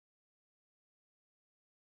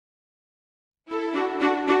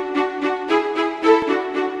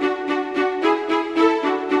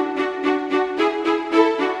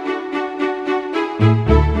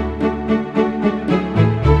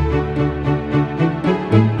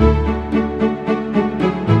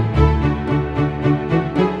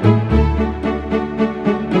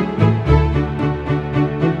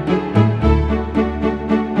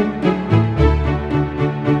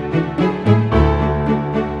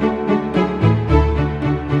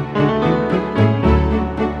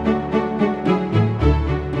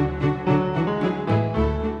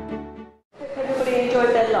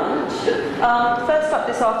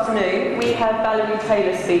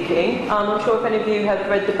Taylor speaking. I'm sure if any of you have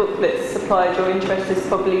read the booklets supplied, your interest is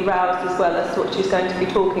probably roused as well as to what she's going to be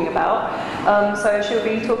talking about. So she'll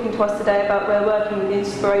be talking to us today about where working with the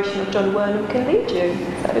inspiration of John Wernham can lead you.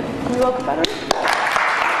 So, you're welcome, Valerie.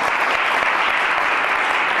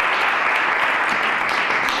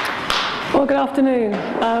 Well, good afternoon.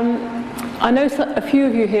 I know a few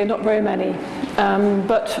of you here, not very many,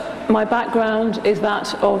 but my background is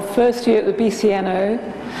that of first year at the BCNO,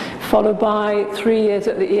 followed by 3 years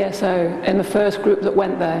at the ESO in the first group that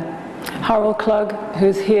went there. Harold Klug,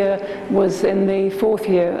 who's here, was in the 4th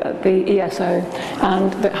year at the ESO,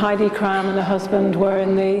 and Heidi Cram and her husband were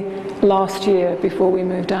in the last year before we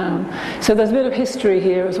moved down. So there's a bit of history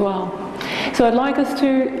here as well. So I'd like us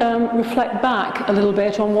to reflect back a little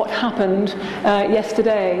bit on what happened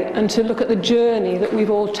yesterday, and to look at the journey that we've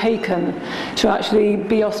all taken to actually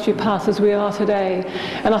be osteopaths as we are today.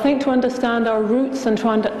 And I think to understand our roots and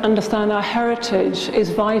trying to understand our heritage is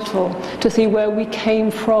vital to see where we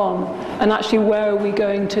came from and actually where are we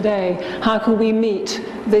going today. How can we meet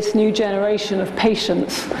this new generation of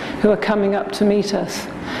patients who are coming up to meet us?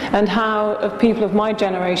 And how people of my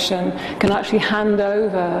generation can actually hand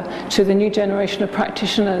over to the new generation of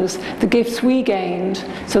practitioners the gifts we gained,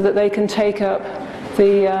 so that they can take up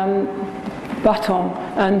the baton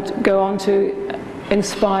and go on to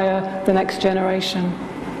inspire the next generation.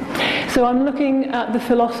 So I'm looking at the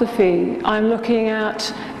philosophy, I'm looking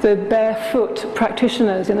at the barefoot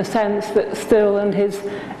practitioners in a sense that Still and his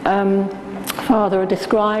father are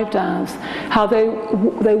described as, how they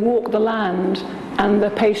walk the land, and the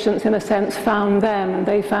patients in a sense found them and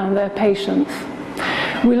they found their patients.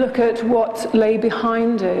 We look at what lay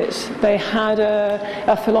behind it. They had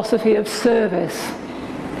a philosophy of service.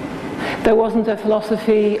 There wasn't a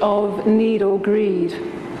philosophy of need or greed.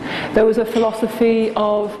 There was a philosophy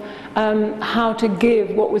of how to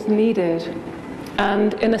give what was needed.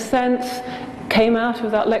 And in a sense came out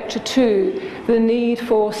of that lecture too the need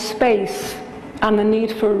for space and the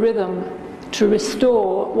need for rhythm to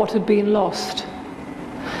restore what had been lost.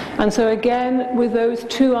 And so again, with those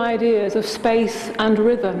two ideas of space and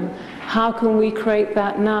rhythm, how can we create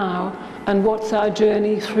that now, and what's our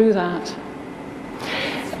journey through that?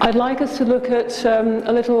 I'd like us to look at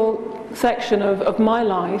a little section of my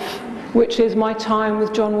life, which is my time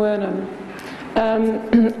with John Wernham.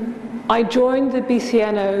 I joined the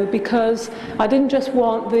BCNO because I didn't just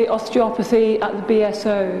want the osteopathy at the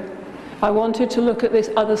BSO. I wanted to look at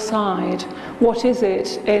this other side. What is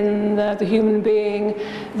it in the human being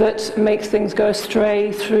that makes things go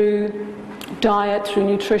astray through diet, through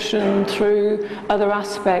nutrition, through other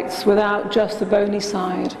aspects, without just the bony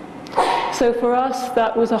side? So for us,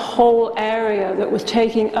 that was a whole area that was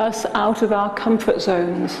taking us out of our comfort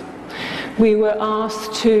zones. We were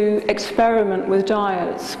asked to experiment with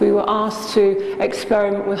diets. We were asked to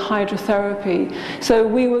experiment with hydrotherapy. So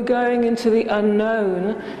we were going into the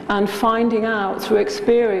unknown and finding out through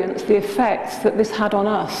experience the effects that this had on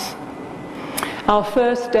us. Our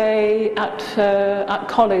first day at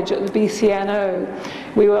college at the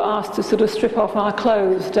BCNO, we were asked to sort of strip off our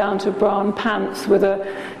clothes down to bra and pants with a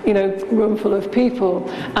room full of people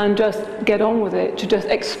and just get on with it, to just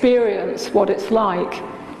experience what it's like.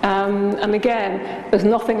 And again, there's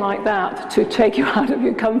nothing like that to take you out of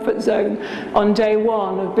your comfort zone on day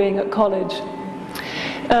one of being at college.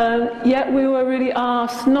 Yet we were really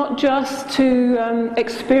asked not just to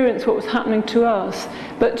experience what was happening to us,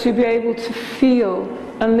 but to be able to feel,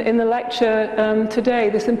 and in the lecture today,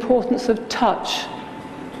 this importance of touch,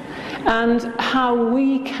 and how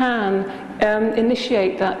we can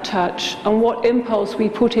initiate that touch, and what impulse we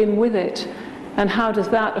put in with it. And how does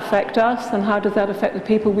that affect us, and how does that affect the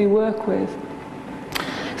people we work with?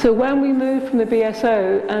 So when we moved from the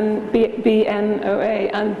BSO and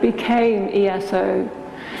BNOA and became ESO,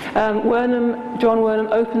 John Wernham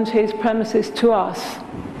opened his premises to us,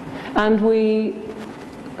 and we,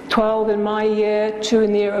 12 in my year, 2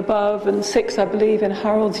 in the year above, and 6 I believe in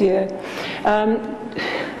Harold's year,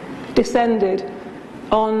 descended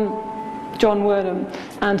on John Wernham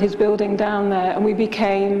and his building down there, and we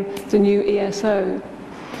became the new ESO.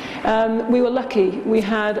 We were lucky. We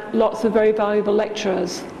had lots of very valuable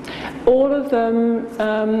lecturers. All of them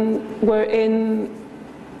were in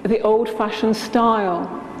the old-fashioned style,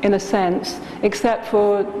 in a sense, except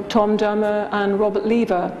for Tom Dummer and Robert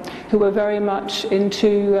Lever, who were very much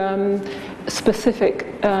into specific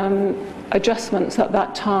adjustments at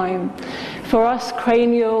that time. For us,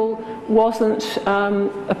 cranial wasn't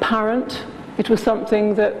apparent. It was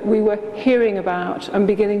something that we were hearing about and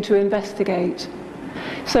beginning to investigate.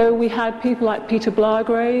 So we had people like Peter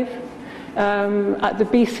Blagrave. At the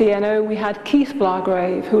BCNO we had Keith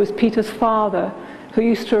Blagrave, who was Peter's father, who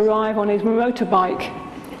used to arrive on his motorbike,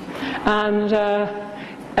 and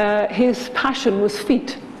his passion was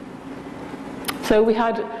feet. So we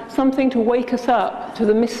had something to wake us up to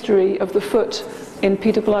the mystery of the foot in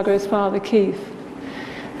Peter Blago's father Keith.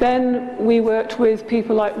 Then we worked with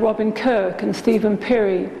people like Robin Kirk and Stephen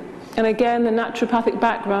Pirrie, and again the naturopathic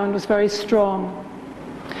background was very strong.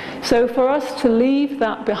 So for us to leave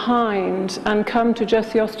that behind and come to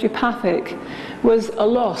just the osteopathic was a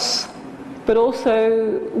loss, but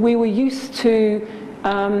also we were used to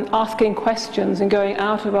asking questions and going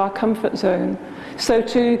out of our comfort zone. So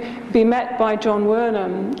to be met by John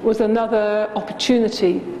Wernham was another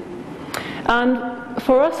opportunity. And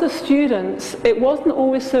for us as students, it wasn't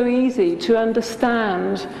always so easy to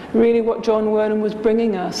understand really what John Wernham was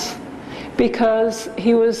bringing us, because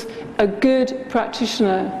he was a good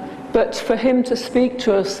practitioner, but for him to speak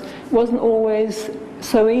to us wasn't always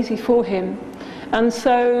so easy for him. And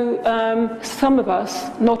so some of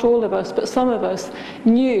us, not all of us, but some of us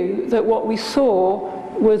knew that what we saw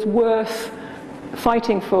was worth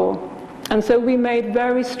fighting for. And so we made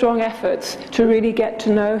very strong efforts to really get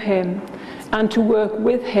to know him and to work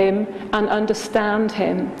with him and understand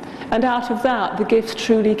him. And out of that, the gifts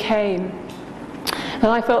truly came. And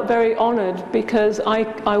I felt very honored because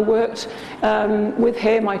I worked with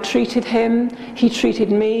him, I treated him, he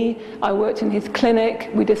treated me, I worked in his clinic,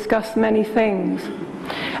 we discussed many things.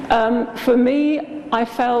 For me, I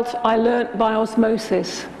felt I learnt by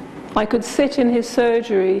osmosis. I could sit in his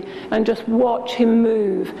surgery and just watch him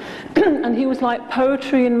move. And he was like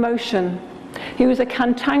poetry in motion. He was a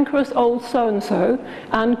cantankerous old so-and-so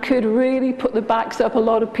and could really put the backs up a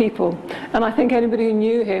lot of people. And I think anybody who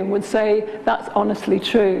knew him would say that's honestly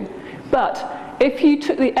true. But if you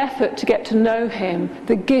took the effort to get to know him,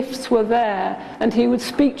 the gifts were there, and he would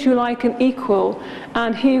speak to you like an equal.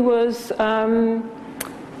 And he was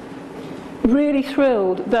really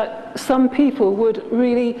thrilled that some people would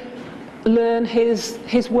really learn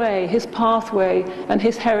his way, his pathway, and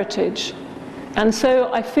his heritage. And so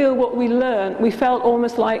I feel what we learned, we felt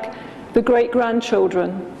almost like the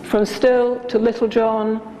great-grandchildren, from Still to Little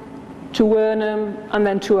John, to Wernham, and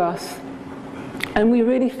then to us. And we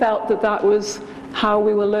really felt that that was how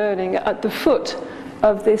we were learning, at the foot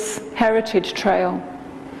of this heritage trail.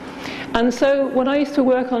 And so when I used to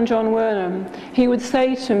work on John Wernham, he would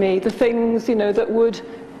say to me the things, you know, that would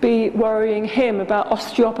be worrying him about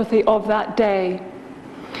osteopathy of that day.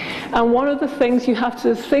 And one of the things you have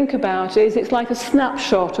to think about is it's like a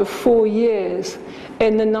snapshot of 4 years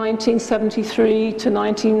in the 1974 to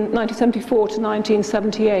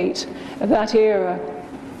 1978, of that era.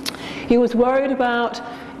 He was worried about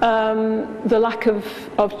the lack of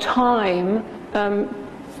time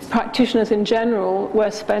practitioners in general were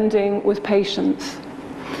spending with patients.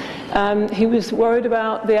 He was worried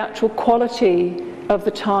about the actual quality of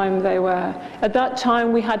the time they were. At that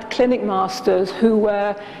time we had clinic masters who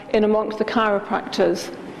were in amongst the chiropractors,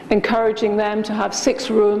 encouraging them to have 6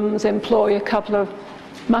 rooms, employ a couple of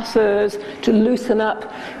masseurs to loosen up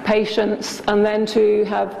patients, and then to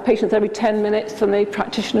have patients every 10 minutes, and the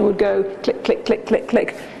practitioner would go click, click, click, click,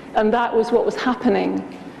 click. And that was what was happening.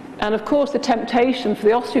 And of course the temptation for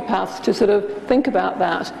the osteopaths to sort of think about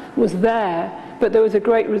that was there, but there was a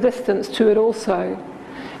great resistance to it also.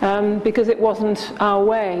 Because it wasn't our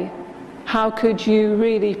way. How could you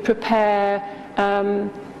really prepare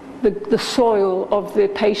the soil of the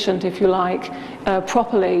patient, if you like,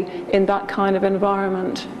 properly in that kind of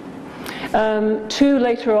environment?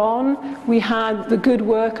 Later on, we had the good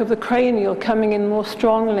work of the cranial coming in more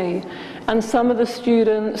strongly, and some of the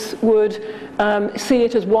students would see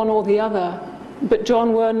it as one or the other. But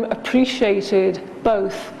John Wernham appreciated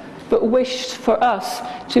both, but wished for us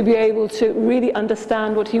to be able to really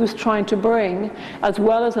understand what he was trying to bring, as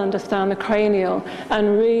well as understand the cranial,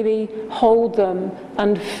 and really hold them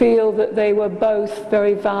and feel that they were both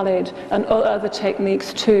very valid, and other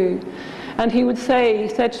techniques too. And he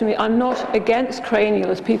said to me, I'm not against cranial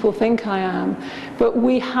as people think I am, but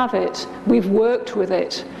we have it, we've worked with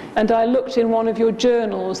it. And I looked in one of your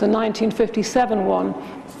journals, the 1957 one,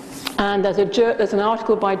 and there's an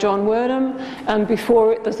article by John Wernham, and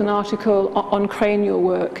before it there's an article on cranial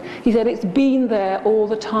work. He said, it's been there all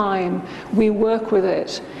the time, we work with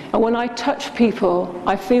it. And when I touch people,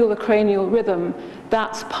 I feel the cranial rhythm.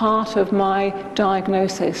 That's part of my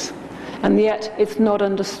diagnosis. And yet it's not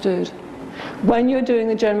understood. When you're doing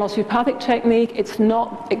the general osteopathic technique, it's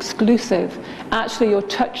not exclusive. Actually, you're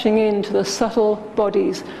touching into the subtle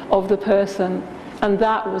bodies of the person. And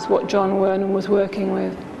that was what John Wernham was working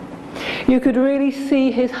with. You could really see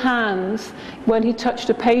his hands when he touched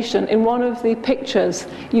a patient. In one of the pictures,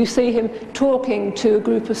 you see him talking to a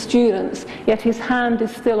group of students, yet his hand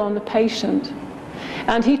is still on the patient.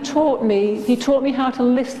 And he taught me how to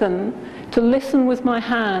listen with my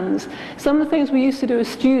hands. Some of the things we used to do as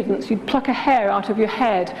students, you'd pluck a hair out of your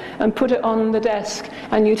head and put it on the desk,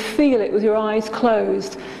 and you'd feel it with your eyes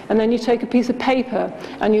closed. And then you'd take a piece of paper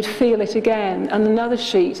and you'd feel it again, and another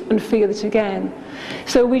sheet and feel it again.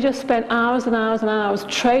 So we just spent hours and hours and hours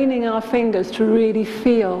training our fingers to really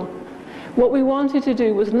feel. What we wanted to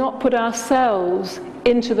do was not put ourselves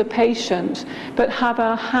into the patient, but have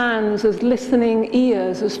our hands as listening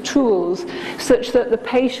ears, as tools, such that the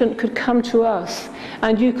patient could come to us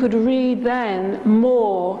and you could read then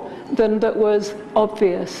more than that was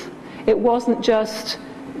obvious. It wasn't just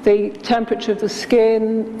the temperature of the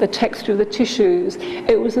skin, the texture of the tissues.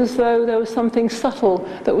 It was as though there was something subtle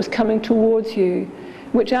that was coming towards you,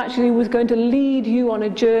 which actually was going to lead you on a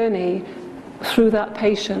journey through that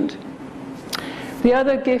patient. The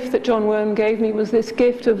other gift that John Wernham gave me was this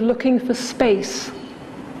gift of looking for space,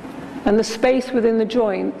 and the space within the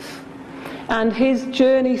joints. And his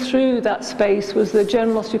journey through that space was the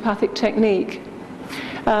general osteopathic technique.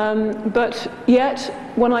 But yet,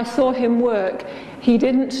 when I saw him work, he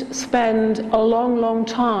didn't spend a long, long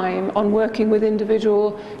time on working with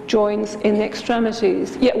individual joints in the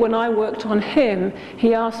extremities. Yet when I worked on him,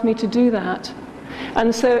 he asked me to do that.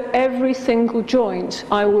 And so every single joint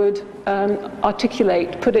I would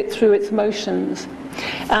articulate, put it through its motions.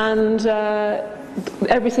 And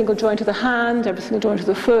every single joint of the hand, every single joint of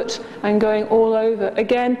the foot, and going all over.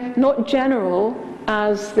 Again, not general,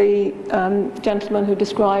 as the gentleman who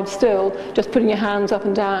described still, just putting your hands up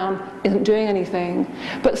and down isn't doing anything,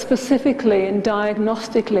 but specifically and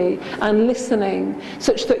diagnostically and listening,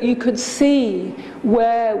 such that you could see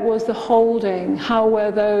where was the holding, how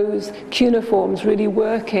were those cuneiforms really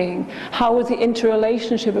working, how was the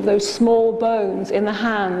interrelationship of those small bones in the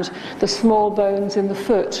hand, the small bones in the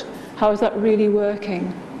foot, how is that really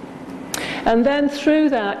working? And then through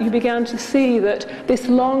that, you began to see that this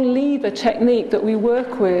long lever technique that we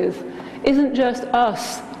work with isn't just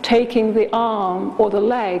us taking the arm or the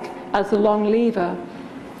leg as the long lever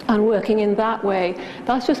and working in that way.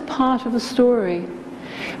 That's just part of the story.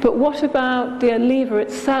 But what about the lever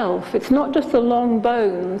itself? It's not just the long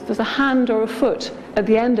bones. There's a hand or a foot at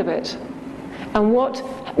the end of it. And what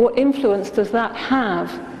influence does that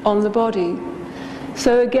have on the body?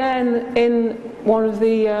 So again, in one of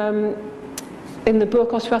the in the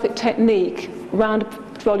book Osteopathic Technique, round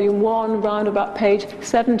volume 1, round about page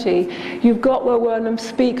 70, you've got where Wernham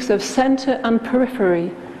speaks of centre and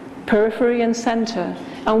periphery and centre.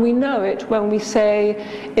 And we know it when we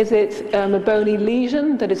say, is it a bony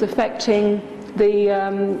lesion that is affecting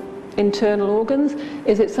the internal organs?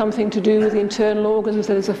 Is it something to do with the internal organs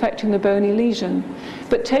that is affecting the bony lesion?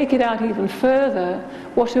 But take it out even further,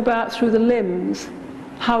 what about through the limbs?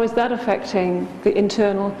 How is that affecting the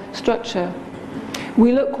internal structure?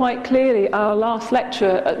 We look quite clearly, our last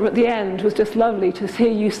lecture at the end was just lovely to hear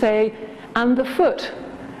you say, and the foot.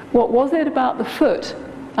 What was it about the foot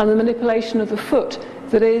and the manipulation of the foot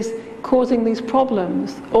that is causing these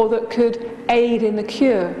problems, or that could aid in the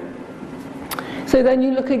cure? So then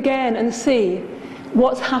you look again and see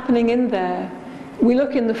what's happening in there. We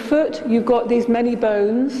look in the foot, you've got these many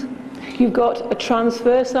bones, you've got a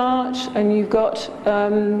transverse arch, and you've got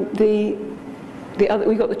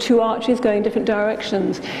we've got the two arches going in different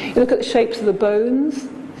directions. You look at the shapes of the bones.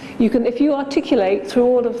 You can, if you articulate through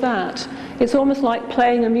all of that, it's almost like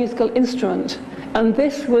playing a musical instrument. And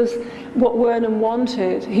this was what Wernham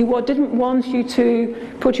wanted. He didn't want you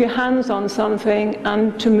to put your hands on something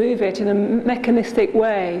and to move it in a mechanistic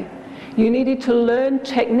way. You needed to learn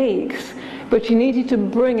techniques, but you needed to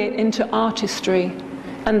bring it into artistry.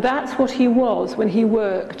 And that's what he was when he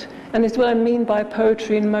worked. And it's what I mean by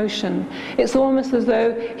poetry in motion. It's almost as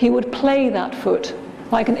though he would play that foot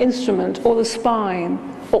like an instrument, or the spine,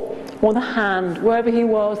 or the hand, wherever he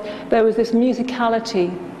was, there was this musicality.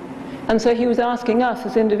 And so he was asking us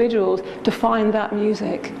as individuals to find that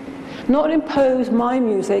music. Not impose my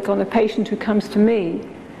music on the patient who comes to me,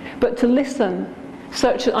 but to listen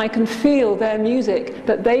such that I can feel their music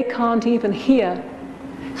that they can't even hear,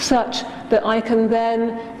 such that I can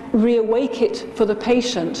then reawake it for the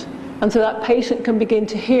patient, and so that patient can begin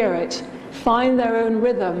to hear it, find their own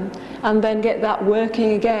rhythm, and then get that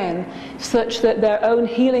working again, such that their own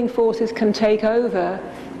healing forces can take over,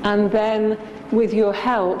 and then with your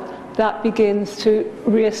help that begins to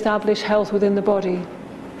re-establish health within the body.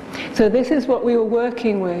 So this is what we were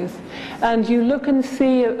working with. And you look and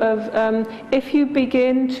see if you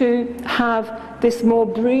begin to have this more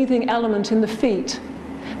breathing element in the feet,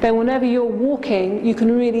 then whenever you're walking, you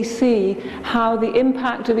can really see how the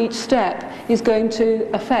impact of each step is going to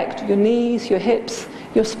affect your knees, your hips,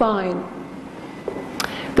 your spine.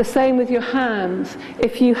 The same with your hands.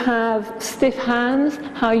 If you have stiff hands,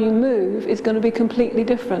 how you move is going to be completely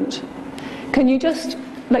different. Can you just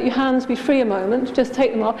let your hands be free a moment, just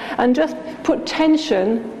take them off, and just put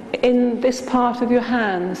tension in this part of your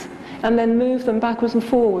hands, and then move them backwards and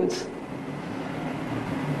forwards.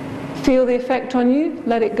 Feel the effect on you,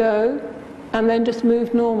 let it go, and then just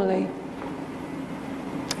move normally.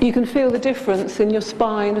 You can feel the difference in your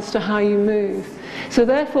spine as to how you move. So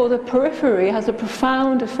therefore the periphery has a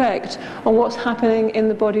profound effect on what's happening in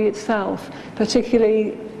the body itself,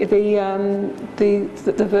 particularly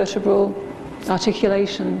the vertebral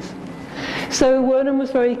articulations. So Wernham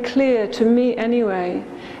was very clear, to me anyway,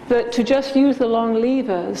 that to just use the long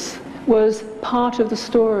levers was part of the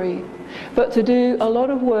story, but to do a lot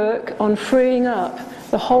of work on freeing up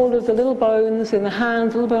the whole of the little bones in the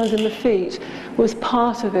hands, little bones in the feet, was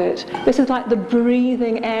part of it. This is like the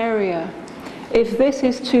breathing area. If this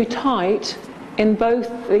is too tight in both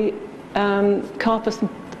the carpus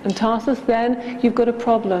and tarsus, then you've got a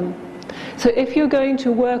problem. So if you're going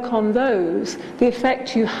to work on those, the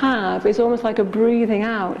effect you have is almost like a breathing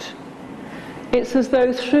out. It's as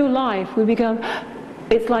though through life we become,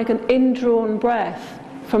 it's like an indrawn breath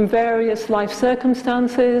from various life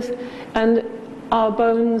circumstances, and our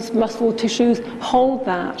bones, muscle, tissues hold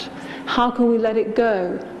that. How can we let it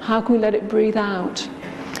go? How can we let it breathe out?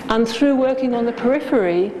 And through working on the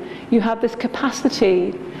periphery, you have this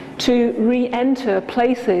capacity to re-enter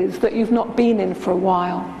places that you've not been in for a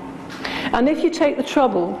while. And if you take the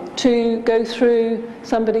trouble to go through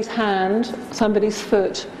somebody's hand, somebody's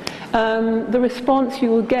foot, the response you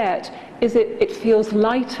will get is it feels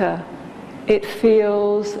lighter, it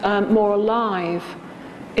feels more alive,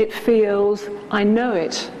 it feels, I know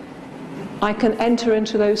it, I can enter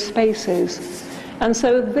into those spaces. And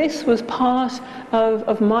so this was part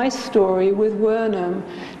of my story with Wernham,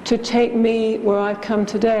 to take me where I've come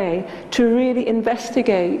today, to really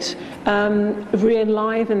investigate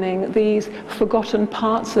re-enlivening these forgotten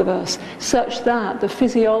parts of us, such that the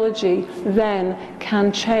physiology then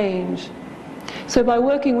can change. So by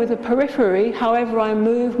working with the periphery, however I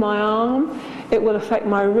move my arm, it will affect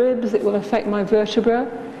my ribs, it will affect my vertebra,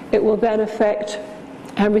 it will then affect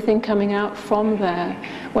everything coming out from there.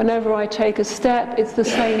 Whenever I take a step, it's the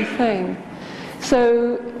same thing.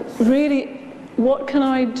 So really, what can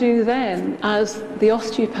I do then as the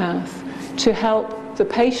osteopath to help the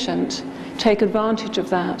patient take advantage of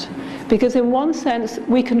that? Because in one sense,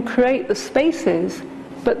 we can create the spaces,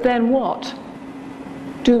 but then what?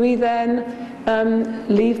 Do we then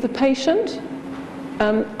leave the patient?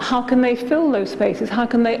 How can they fill those spaces? How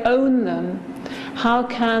can they own them? How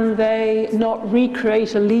can they not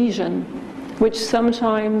recreate a lesion, which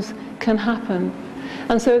sometimes can happen?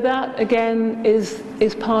 And so that, again, is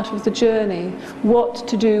part of the journey, what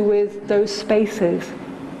to do with those spaces.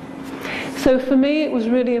 So for me, it was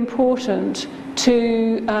really important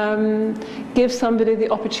to give somebody the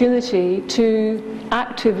opportunity to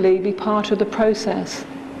actively be part of the process.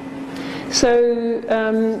 So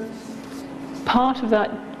part of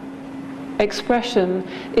that expression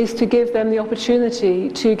is to give them the opportunity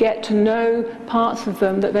to get to know parts of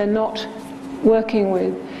them that they're not working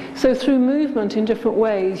with. So through movement in different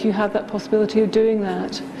ways, you have that possibility of doing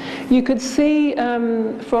that. You could see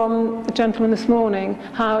from the gentleman this morning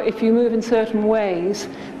how if you move in certain ways,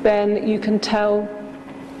 then you can tell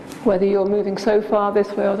whether you're moving so far this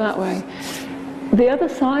way or that way. The other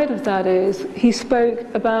side of that is he spoke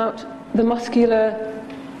about the muscular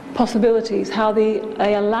possibilities, how they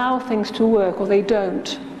allow things to work or they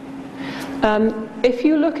don't. If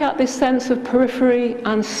you look at this sense of periphery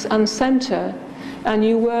and center, and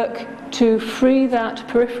you work to free that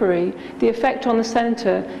periphery, the effect on the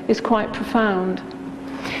center is quite profound.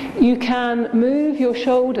 You can move your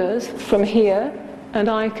shoulders from here, and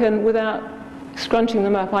I can, without scrunching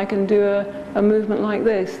them up, I can do a movement like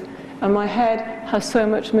this, and my head has so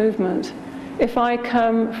much movement. If I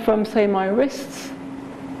come from, say, my wrists,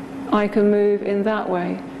 I can move in that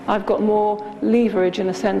way. I've got more leverage, in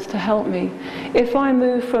a sense, to help me. If I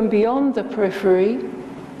move from beyond the periphery,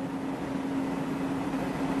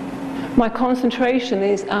 my concentration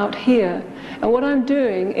is out here. And what I'm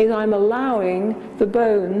doing is I'm allowing the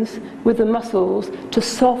bones with the muscles to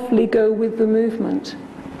softly go with the movement.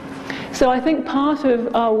 So I think part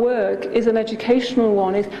of our work is an educational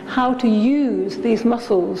one, is how to use these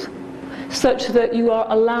muscles such that you are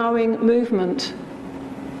allowing movement.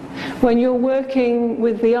 When you're working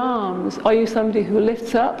with the arms, are you somebody who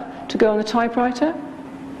lifts up to go on the typewriter?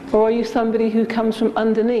 Or are you somebody who comes from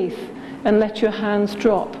underneath and let your hands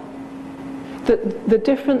drop? The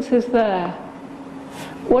difference is there.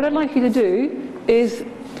 What I'd like you to do is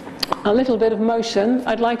a little bit of motion.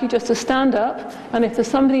 I'd like you just to stand up, and if there's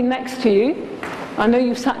somebody next to you, I know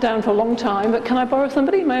you've sat down for a long time, but can I borrow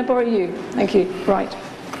somebody? May I borrow you? Thank you. Right.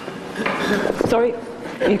 Sorry.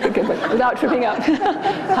 You could go without tripping up.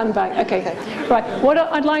 Handbag. Okay. Right. What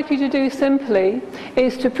I'd like you to do simply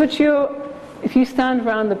is to put if you stand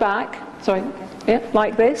around the back,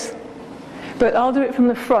 like this, but I'll do it from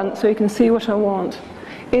the front so you can see what I want,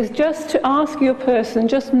 is just to ask your person,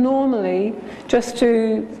 just normally, just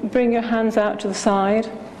to bring your hands out to the side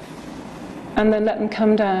and then let them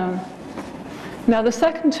come down. Now the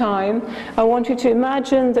second time, I want you to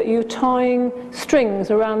imagine that you're tying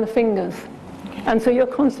strings around the fingers. And so your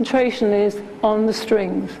concentration is on the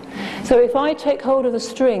strings. So if I take hold of the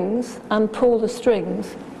strings and pull the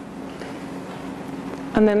strings,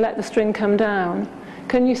 and then let the string come down,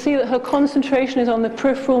 can you see that her concentration is on the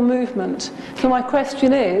peripheral movement? So my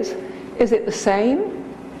question is it the same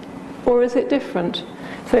or is it different?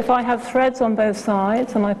 So if I have threads on both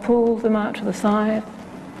sides and I pull them out to the side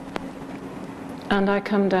and I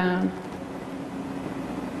come down.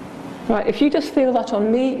 Right, if you just feel that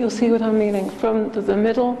on me, you'll see what I'm meaning. From the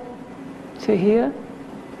middle to here,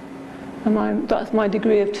 and that's my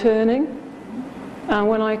degree of turning. And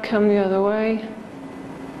when I come the other way,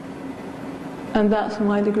 and that's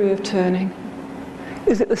my degree of turning.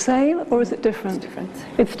 Is it the same or is it different? It's different.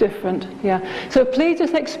 It's different, yeah. So please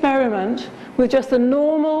just experiment with just a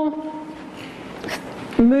normal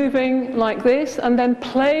moving like this, and then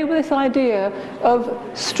play with this idea of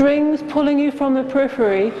strings pulling you from the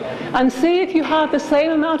periphery, and see if you have the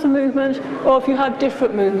same amount of movement or if you have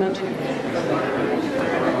different movement.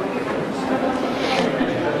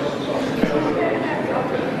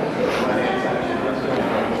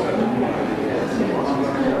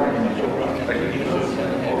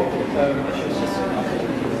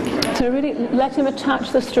 So really let him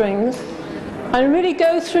attach the strings and really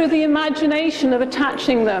go through the imagination of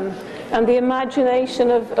attaching them and the imagination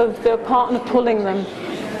of their partner pulling them.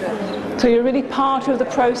 So you're really part of the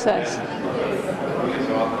process.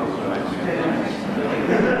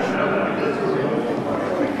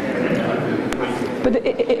 But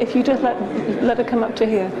if you just let her come up to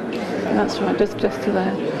here, that's right, just to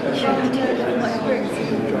there.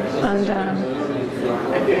 And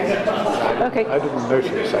okay. I didn't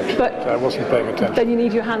notice actually, but I wasn't paying attention. Then you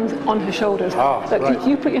need your hands on her shoulders. Right. Could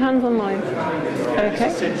you put your hands on mine?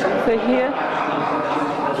 Okay. So here.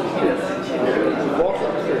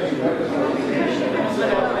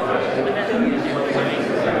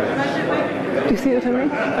 Do you see what I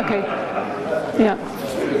mean? Okay. Yeah.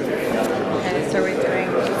 Okay, so we're doing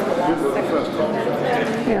the last section.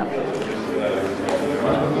 Yeah.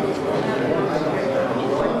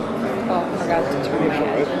 Oh, I forgot to turn my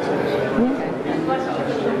head.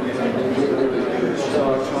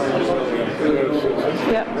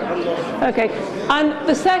 Yeah. Okay. And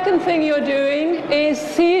the second thing you're doing is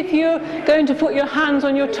see if you're going to put your hands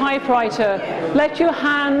on your typewriter. Let your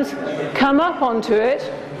hands come up onto it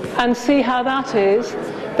and see how that is.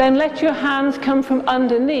 Then let your hands come from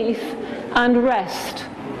underneath and rest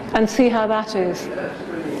and see how that is.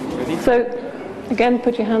 So again,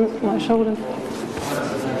 put your hands on my shoulder.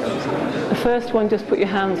 The first one, just put your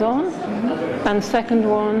hands on, and second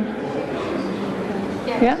one,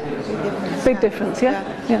 yeah? Big difference, yeah?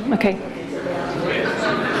 Yeah, okay.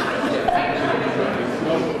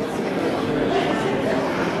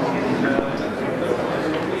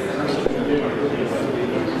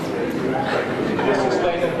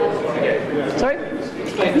 Sorry?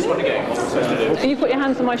 Explain this one again. What's it supposed to do? You put your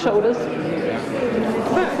hands on my shoulders.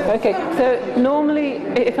 Okay, so normally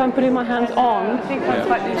if I'm putting my hands on,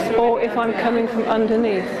 or if I'm coming from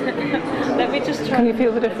underneath, Let me just try. can you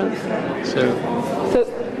feel the difference? So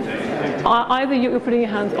either you're putting your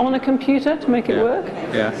hands on a computer to make it work,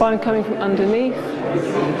 or I'm coming from underneath,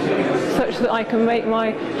 such that I can make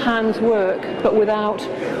my hands work, but without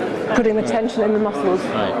putting the tension in the muscles.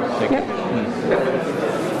 Right, thank you.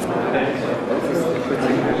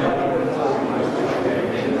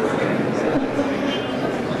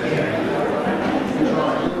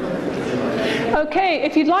 Okay,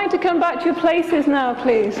 if you'd like to come back to your places now,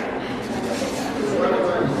 please.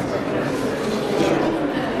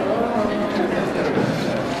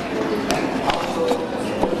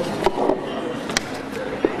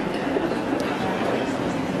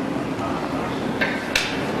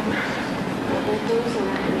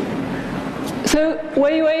 Were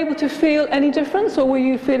you able to feel any difference, or were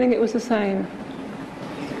you feeling it was the same?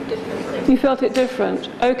 You felt it different.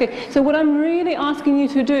 Okay, so what I'm really asking you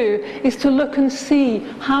to do is to look and see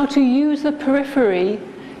how to use the periphery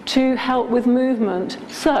to help with movement,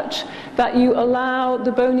 such that you allow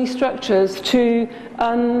the bony structures to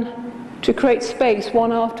create space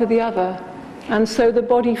one after the other, and so the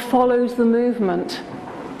body follows the movement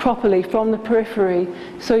properly from the periphery,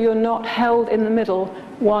 so you're not held in the middle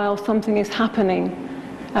while something is happening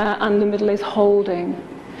and the middle is holding.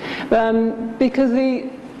 Because the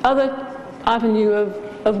other avenue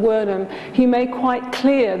of Wernham, he made quite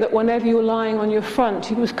clear that whenever you were lying on your front,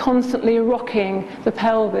 he was constantly rocking the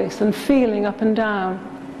pelvis and feeling up and down.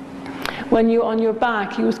 When you're on your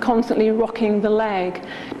back, he was constantly rocking the leg,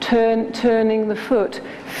 turning the foot,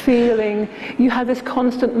 feeling. You had this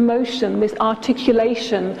constant motion, this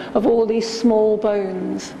articulation of all these small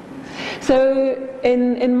bones. So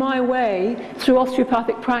in my way, through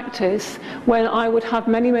osteopathic practice, when I would have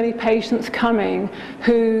many, many patients coming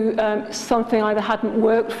who something either hadn't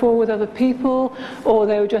worked for with other people, or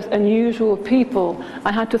they were just unusual people,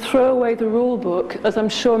 I had to throw away the rule book, as I'm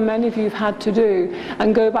sure many of you have had to do,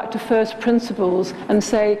 and go back to first principles and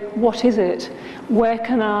say, what is it? Where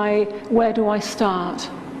do I start?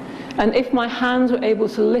 And if my hands were able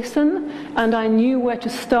to listen, and I knew where to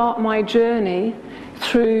start my journey,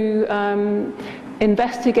 through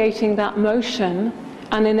investigating that motion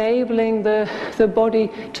and enabling the body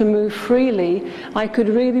to move freely, I could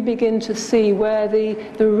really begin to see where the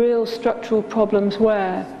real structural problems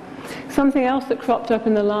were. Something else that cropped up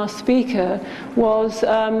in the last speaker was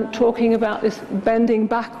talking about this bending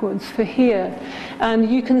backwards for here. And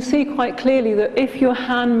you can see quite clearly that if your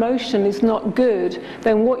hand motion is not good,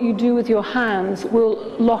 then what you do with your hands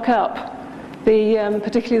will lock up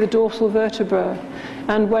particularly the dorsal vertebra,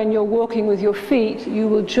 and when you're walking with your feet, you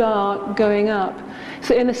will jar going up.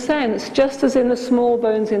 So in a sense, just as in the small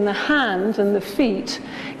bones in the hands and the feet,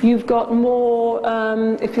 you've got more,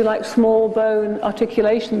 if you like, small bone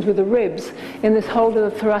articulations with the ribs in this whole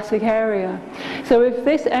of the thoracic area. So if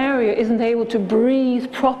this area isn't able to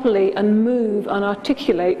breathe properly and move and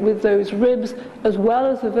articulate with those ribs as well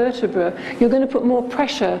as the vertebra, you're going to put more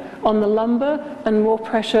pressure on the lumbar and more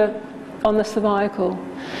pressure on the cervical.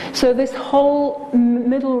 So this whole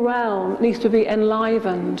middle realm needs to be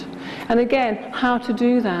enlivened. And again, how to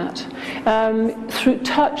do that? Through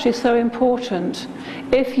touch is so important.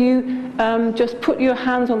 If you just put your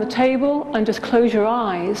hands on the table and just close your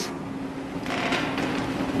eyes,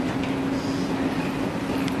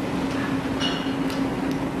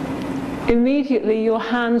 immediately your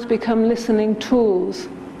hands become listening tools.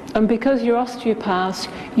 And because you're osteopaths,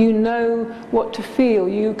 you know what to feel.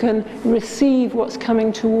 You can receive what's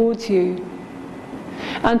coming towards you.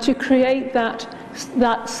 And to create that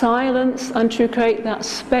silence and to create that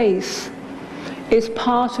space is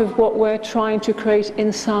part of what we're trying to create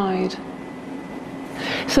inside.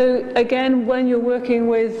 So again, when you're working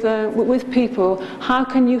with people, how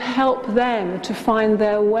can you help them to find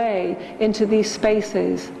their way into these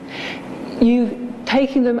spaces?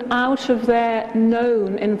 Taking them out of their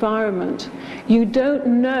known environment. You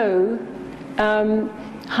don't know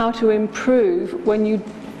how to improve when you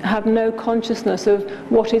have no consciousness of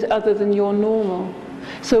what is other than your normal.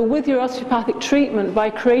 So with your osteopathic treatment,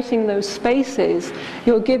 by creating those spaces,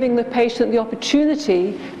 you're giving the patient the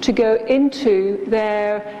opportunity to go into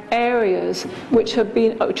their areas which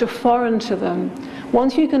are foreign to them.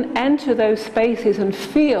 Once you can enter those spaces and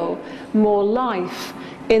feel more life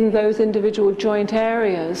in those individual joint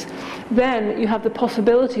areas, then you have the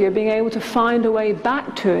possibility of being able to find a way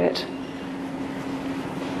back to it,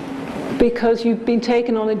 because you've been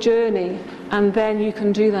taken on a journey, and then you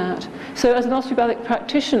can do that. So as an osteopathic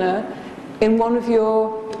practitioner, in one of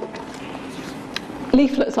your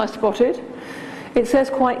leaflets I spotted, it says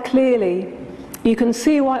quite clearly, you can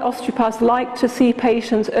see why osteopaths like to see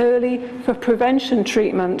patients early for prevention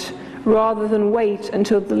treatment rather than wait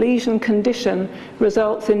until the lesion condition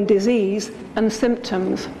results in disease and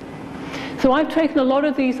symptoms. So I've taken a lot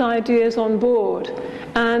of these ideas on board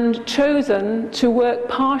and chosen to work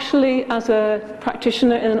partially as a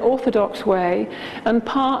practitioner in an orthodox way, and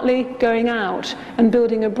partly going out and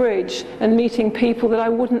building a bridge and meeting people that I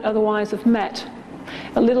wouldn't otherwise have met.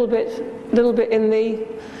 A little bit in the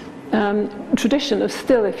tradition of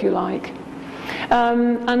still, if you like.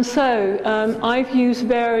 And so I've used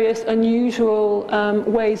various unusual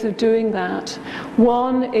ways of doing that.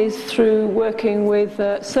 One is through working with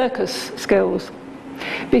circus skills,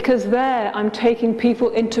 because there I'm taking people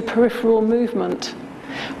into peripheral movement,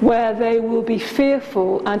 where they will be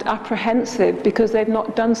fearful and apprehensive because they've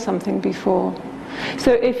not done something before.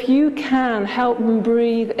 So if you can help them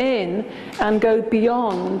breathe in and go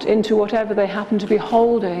beyond into whatever they happen to be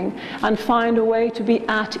holding and find a way to be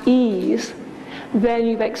at ease, then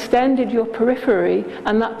you've extended your periphery,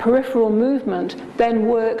 and that peripheral movement then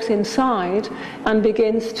works inside and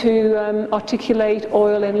begins to articulate,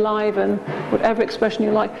 oil, enliven, whatever expression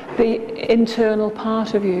you like, the internal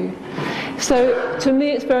part of you. So to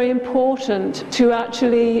me it's very important to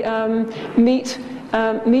actually meet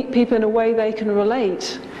people in a way they can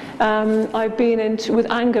relate. I've been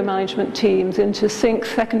with anger management teams into Sync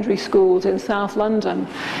secondary schools in South London,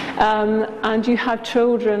 and you have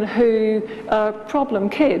children who are problem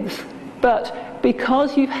kids, but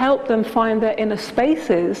because you've helped them find their inner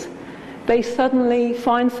spaces, they suddenly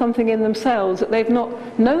find something in themselves that they've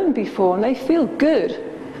not known before, and they feel good,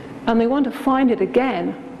 and they want to find it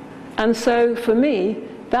again. And so for me,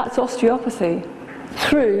 that's osteopathy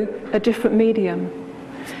through a different medium.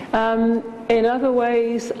 In other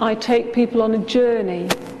ways, I take people on a journey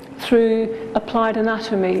through applied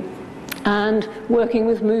anatomy and working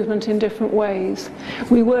with movement in different ways.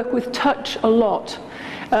 We work with touch a lot.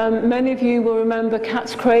 Many of you will remember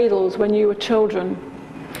cat's cradles when you were children.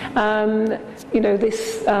 You know,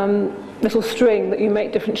 this little string that you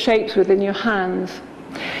make different shapes with in your hands.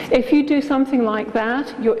 If you do something like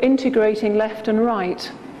that, you're integrating left and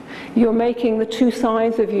right. You're making the two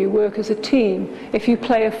sides of you work as a team. If you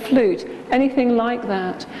play a flute, anything like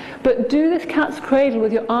that. But do this cat's cradle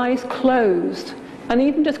with your eyes closed. And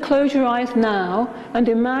even just close your eyes now and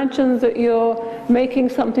imagine that you're making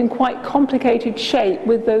something quite complicated shape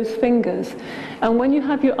with those fingers. And when you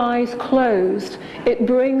have your eyes closed, it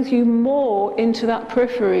brings you more into that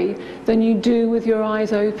periphery than you do with your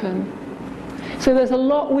eyes open. So there's a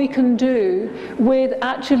lot we can do with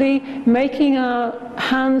actually making our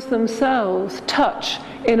hands themselves touch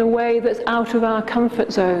in a way that's out of our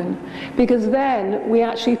comfort zone, because then we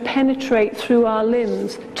actually penetrate through our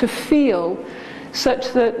limbs to feel,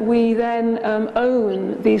 such that we then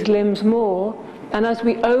own these limbs more, and as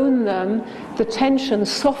we own them, the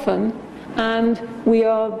tensions soften, and we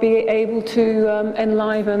are able to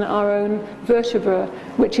enliven our own vertebra,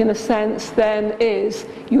 which in a sense then is,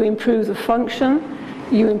 you improve the function,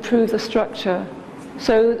 you improve the structure.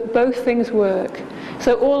 So both things work.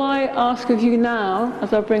 So all I ask of you now,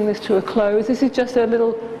 as I bring this to a close, this is just a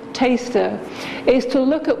little taster, is to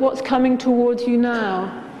look at what's coming towards you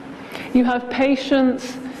now. You have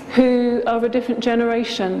patients who are of a different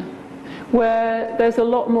generation, where there's a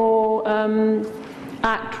lot more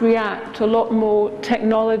act-react, a lot more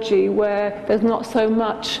technology, where there's not so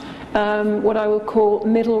much what I would call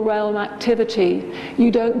middle realm activity. You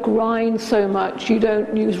don't grind so much, you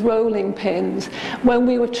don't use rolling pins. When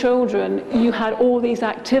we were children, you had all these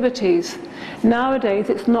activities. Nowadays,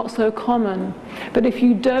 it's not so common. But if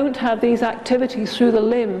you don't have these activities through the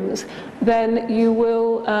limbs, then you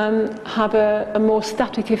will have a more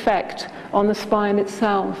static effect on the spine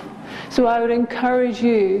itself. So I would encourage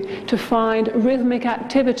you to find rhythmic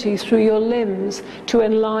activities through your limbs to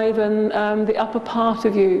enliven the upper part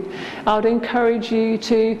of you. I would encourage you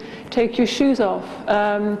to take your shoes off,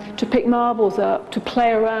 to pick marbles up, to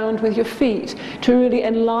play around with your feet, to really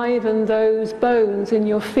enliven those bones in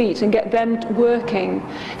your feet and get them working,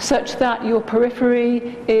 such that your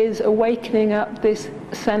periphery is awakening up this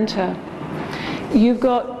center. You've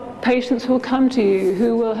got patients who will come to you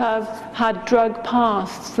who will have had drug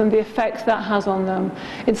pasts and the effects that has on them.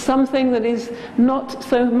 It's something that is not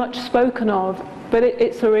so much spoken of, but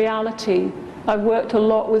it's a reality. I've worked a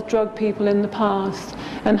lot with drug people in the past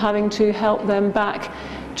and having to help them back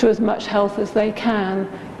to as much health as they can,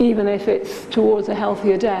 even if it's towards a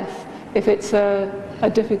healthier death, if it's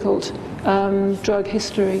a difficult drug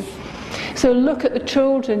history. So look at the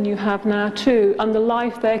children you have now too, and the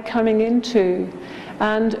life they're coming into.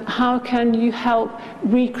 And how can you help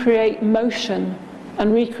recreate motion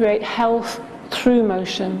and recreate health through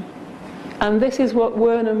motion? And this is what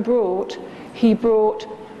Wernham brought. He brought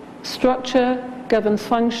structure governs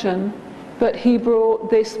function, but he brought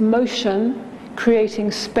this motion, creating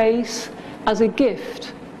space, as a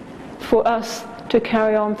gift for us to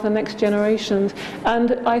carry on for the next generations.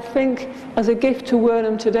 And I think as a gift to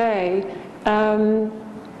Wernham today,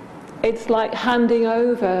 it's like handing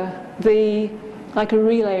over like a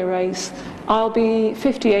relay race. I'll be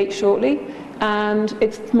 58 shortly, and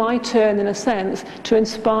it's my turn in a sense to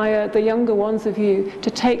inspire the younger ones of you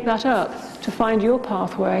to take that up, to find your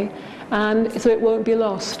pathway, and so it won't be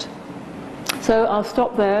lost. So I'll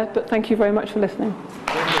stop there, but thank you very much for listening.